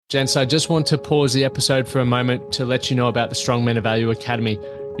Gents, I just want to pause the episode for a moment to let you know about the Strong Men of Value Academy.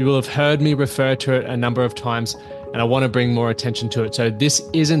 You will have heard me refer to it a number of times, and I want to bring more attention to it. So this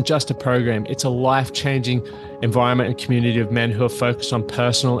isn't just a program, it's a life-changing environment and community of men who are focused on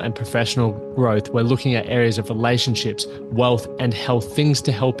personal and professional growth. We're looking at areas of relationships, wealth, and health, things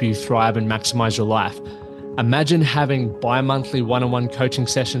to help you thrive and maximize your life. Imagine having bi-monthly one-on-one coaching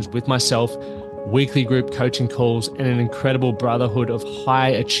sessions with myself, weekly group coaching calls, and an incredible brotherhood of high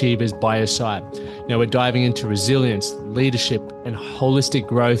achievers by your side. Now we're diving into resilience, leadership, and holistic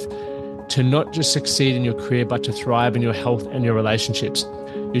growth to not just succeed in your career, but to thrive in your health and your relationships.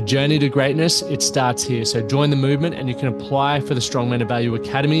 Your journey to greatness, it starts here. So join the movement and you can apply for the Strong Men of Value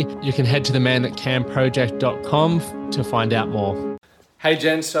Academy. You can head to themanthatcanproject.com to find out more. Hey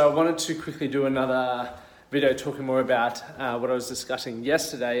Jen, so I wanted to quickly do another video talking more about what I was discussing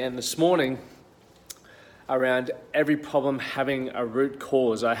yesterday and this morning around every problem having a root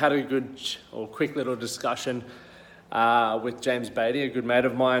cause. I had a quick little discussion with James Beatty, a good mate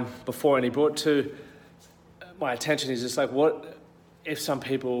of mine, before, and he brought to my attention, he's just like, what if some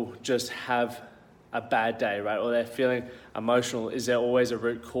people just have a bad day, right? Or they're feeling emotional. Is there always a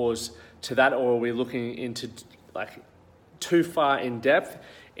root cause to that? Or are we looking into like too far in depth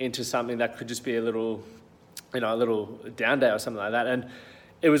into something that could just be a little down day or something like that? And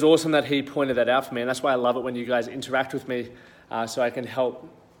it was awesome that he pointed that out for me, and that's why I love it when you guys interact with me, so I can help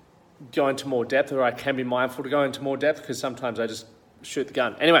go into more depth, or I can be mindful to go into more depth, because sometimes I just shoot the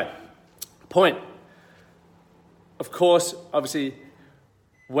gun. Anyway, point. Of course, obviously,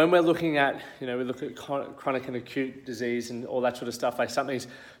 when we're looking at, we look at chronic and acute disease and all that sort of stuff, like something's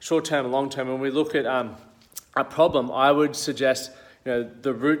short-term and long-term, when we look at a problem, I would suggest,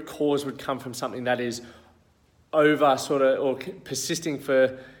 the root cause would come from something that is over or persisting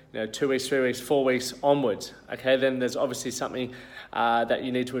for 2 weeks, 3 weeks, 4 weeks onwards. Okay, then there's obviously something that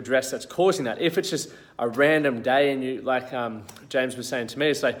you need to address that's causing that. If it's just a random day and you, like James was saying to me,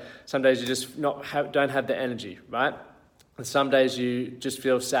 it's like some days you just don't have the energy, right? And some days you just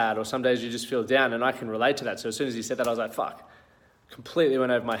feel sad, or some days you just feel down, and I can relate to that. So as soon as he said that, I was like, fuck, completely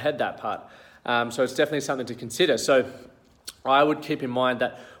went over my head, that part. So it's definitely something to consider. So I would keep in mind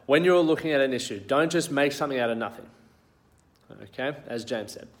that when you're looking at an issue, don't just make something out of nothing. Okay, as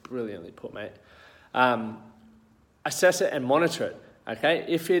James said, brilliantly put, mate. Assess it and monitor it. Okay,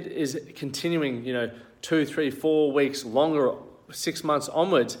 if it is continuing, 2, 3, 4 weeks longer, 6 months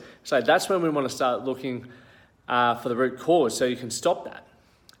onwards, so that's when we want to start looking for the root cause, so you can stop that.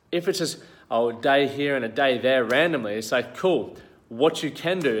 If it's just a day here and a day there randomly, it's like, cool. What you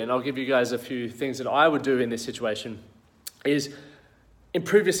can do, and I'll give you guys a few things that I would do in this situation, is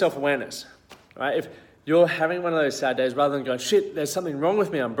improve your self-awareness, right? If you're having one of those sad days, rather than going, shit, there's something wrong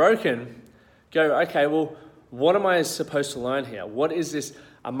with me, I'm broken, go, okay, well, what am I supposed to learn here? What is this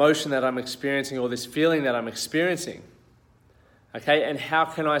emotion that I'm experiencing, or this feeling that I'm experiencing? Okay, and how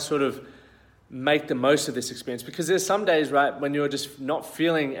can I sort of make the most of this experience? Because there's some days, right, when you're just not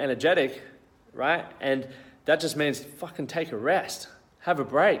feeling energetic, right? And that just means fucking take a rest, have a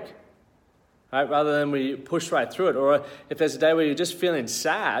break. Right, rather than we push right through it. Or if there's a day where you're just feeling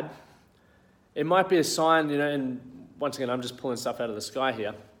sad, it might be a sign, and once again, I'm just pulling stuff out of the sky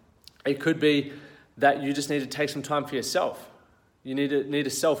here. It could be that you just need to take some time for yourself. You need a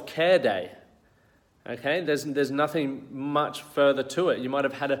self-care day. Okay, there's nothing much further to it. You might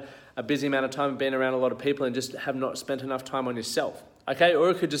have had a busy amount of time being around a lot of people and just have not spent enough time on yourself. Okay, or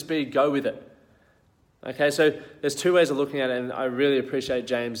it could just be go with it. Okay, so there's two ways of looking at it, and I really appreciate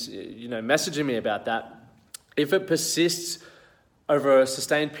James, messaging me about that. If it persists over a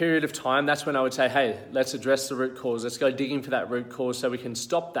sustained period of time, that's when I would say, hey, let's address the root cause. Let's go digging for that root cause so we can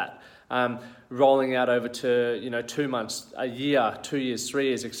stop that rolling out over to 2 months, a year, 2 years, 3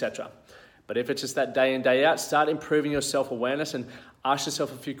 years, etc. But if it's just that day in, day out, start improving your self-awareness and ask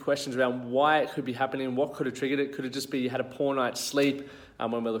yourself a few questions around why it could be happening, what could have triggered it. Could it just be you had a poor night's sleep?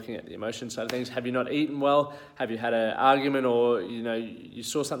 When we're looking at the emotion side of things, have you not eaten well? Have you had an argument, or you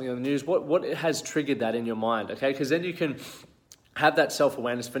saw something on the news? What has triggered that in your mind? Okay, because then you can have that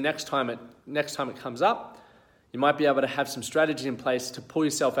self-awareness for next time it comes up. You might be able to have some strategy in place to pull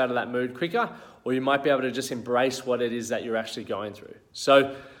yourself out of that mood quicker, or you might be able to just embrace what it is that you're actually going through.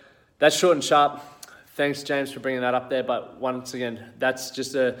 So that's short and sharp. Thanks, James, for bringing that up there. But once again, that's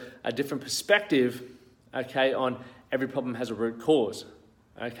just a different perspective, okay, on every problem has a root cause.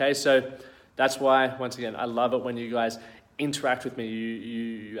 Okay, so that's why, once again, I love it when you guys interact with me.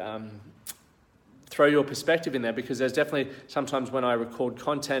 You throw your perspective in there, because there's definitely sometimes when I record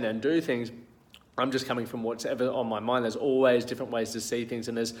content and do things, I'm just coming from whatever on my mind. There's always different ways to see things,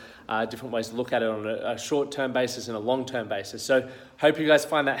 and there's different ways to look at it on a short-term basis and a long-term basis. So hope you guys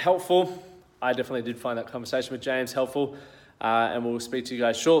find that helpful. I definitely did find that conversation with James helpful, and we'll speak to you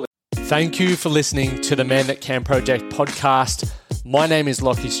guys shortly. Thank you for listening to the Man That Can Project podcast. My name is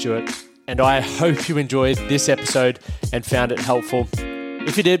Lockie Stewart, and I hope you enjoyed this episode and found it helpful.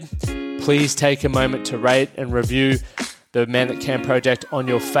 If you did, please take a moment to rate and review the Man That Can Project on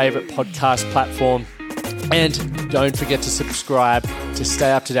your favorite podcast platform. And don't forget to subscribe to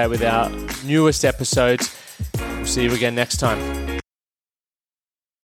stay up to date with our newest episodes. We'll see you again next time.